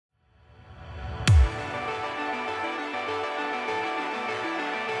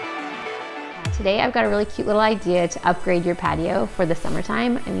Today I've got a really cute little idea to upgrade your patio for the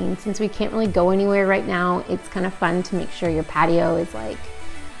summertime. I mean, since we can't really go anywhere right now, it's kind of fun to make sure your patio is like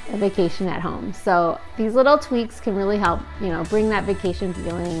a vacation at home. So these little tweaks can really help, you know, bring that vacation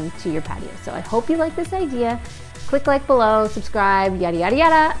feeling to your patio. So I hope you like this idea. Click like below, subscribe, yada, yada,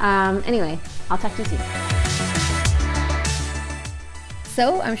 yada. Anyway, I'll talk to you soon.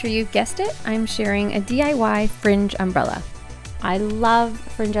 So I'm sure you've guessed it, I'm sharing a DIY fringe umbrella. I love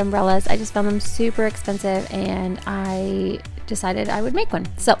fringe umbrellas. I just found them super expensive and I decided I would make one.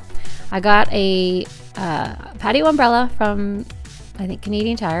 So I got a patio umbrella from, I think,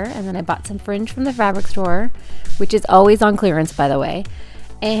 Canadian Tire, and then I bought some fringe from the fabric store, which is always on clearance, by the way.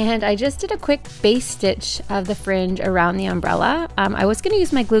 And I just did a quick base stitch of the fringe around the umbrella. I was going to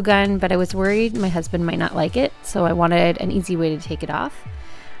use my glue gun, but I was worried my husband might not like it, so I wanted an easy way to take it off.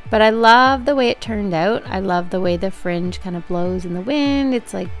 But I love the way it turned out. I love the way the fringe kind of blows in the wind.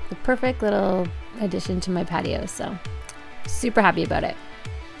 It's like the perfect little addition to my patio, so super happy about it.